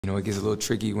You know, it gets a little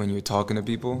tricky when you're talking to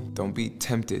people. Don't be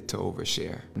tempted to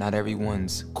overshare. Not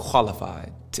everyone's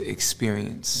qualified to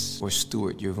experience or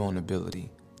steward your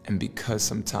vulnerability. And because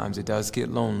sometimes it does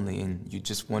get lonely and you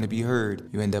just want to be heard,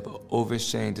 you end up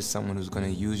oversharing to someone who's going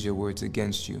to use your words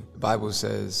against you. The Bible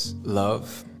says,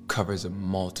 love covers a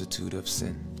multitude of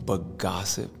sin, but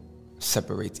gossip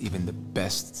separates even the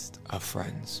best of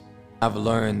friends. I've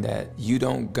learned that you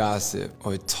don't gossip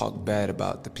or talk bad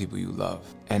about the people you love.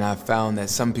 And I've found that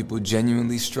some people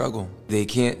genuinely struggle. They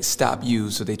can't stop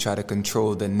you, so they try to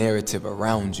control the narrative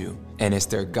around you. And it's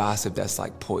their gossip that's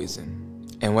like poison.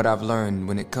 And what I've learned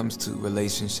when it comes to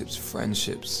relationships,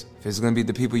 friendships, if it's gonna be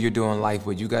the people you're doing life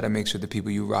with, you gotta make sure the people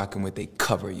you're rocking with, they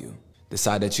cover you.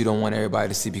 Decide that you don't want everybody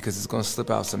to see because it's gonna slip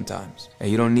out sometimes.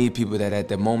 And you don't need people that at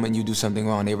the moment you do something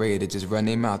wrong, they're ready to just run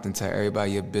their mouth and tell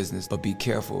everybody your business. But be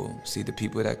careful. See, the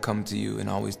people that come to you and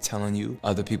always telling you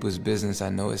other people's business, I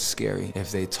know it's scary.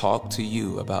 If they talk to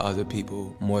you about other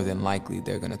people, more than likely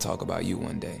they're gonna talk about you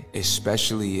one day.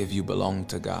 Especially if you belong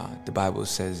to God. The Bible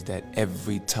says that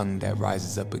every tongue that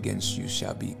rises up against you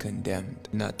shall be condemned.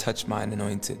 Do not touch mine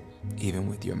anointed, even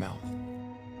with your mouth.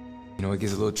 You know, it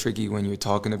gets a little tricky when you're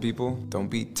talking to people. Don't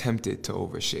be tempted to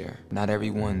overshare. Not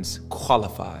everyone's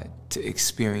qualified to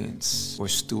experience or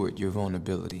steward your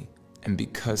vulnerability. And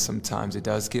because sometimes it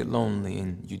does get lonely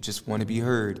and you just want to be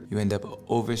heard, you end up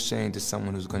oversharing to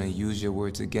someone who's going to use your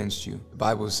words against you. The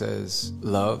Bible says,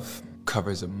 love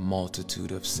covers a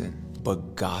multitude of sin,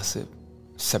 but gossip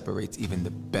separates even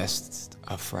the best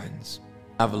of friends.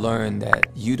 I've learned that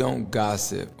you don't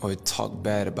gossip or talk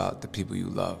bad about the people you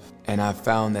love. And I've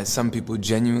found that some people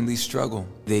genuinely struggle.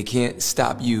 They can't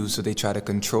stop you, so they try to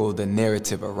control the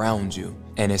narrative around you.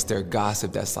 And it's their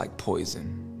gossip that's like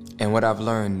poison. And what I've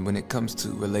learned when it comes to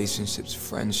relationships,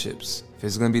 friendships, if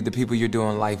it's gonna be the people you're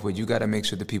doing life with, you gotta make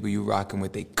sure the people you're rocking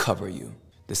with, they cover you.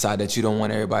 Decide that you don't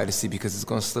want everybody to see because it's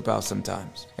gonna slip out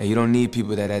sometimes. And you don't need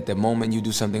people that at the moment you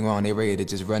do something wrong, they're ready to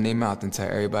just run their mouth and tell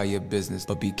everybody your business.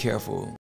 But be careful.